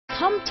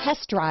Come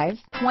test drive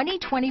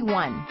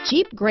 2021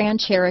 Jeep Grand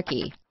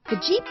Cherokee.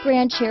 The Jeep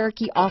Grand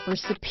Cherokee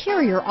offers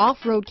superior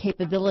off-road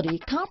capability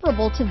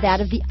comparable to that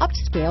of the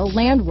upscale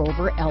Land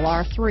Rover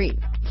LR3.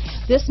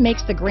 This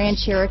makes the Grand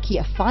Cherokee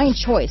a fine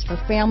choice for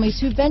families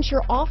who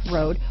venture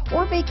off-road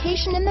or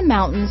vacation in the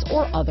mountains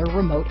or other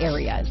remote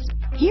areas.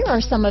 Here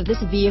are some of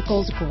this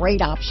vehicle's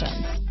great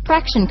options: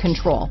 traction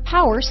control,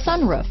 power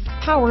sunroof,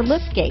 power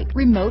liftgate,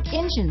 remote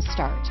engine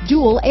start,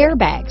 dual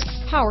airbags,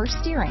 power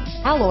steering,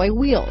 alloy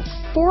wheels,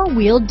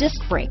 four-wheel disc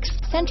brakes,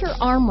 center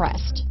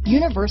armrest,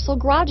 universal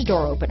garage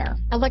door opener,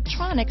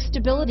 electronic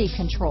stability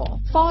control,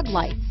 fog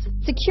lights,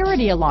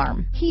 security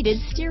alarm, heated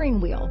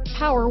steering wheel,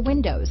 power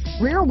windows,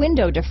 rear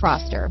window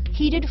defroster,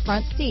 heated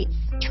front seats,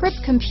 trip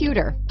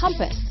computer,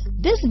 compass.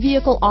 This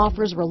vehicle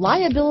offers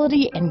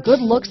reliability and good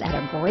looks at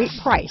a great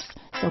price.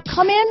 So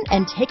come in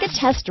and take a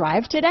test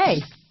drive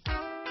today.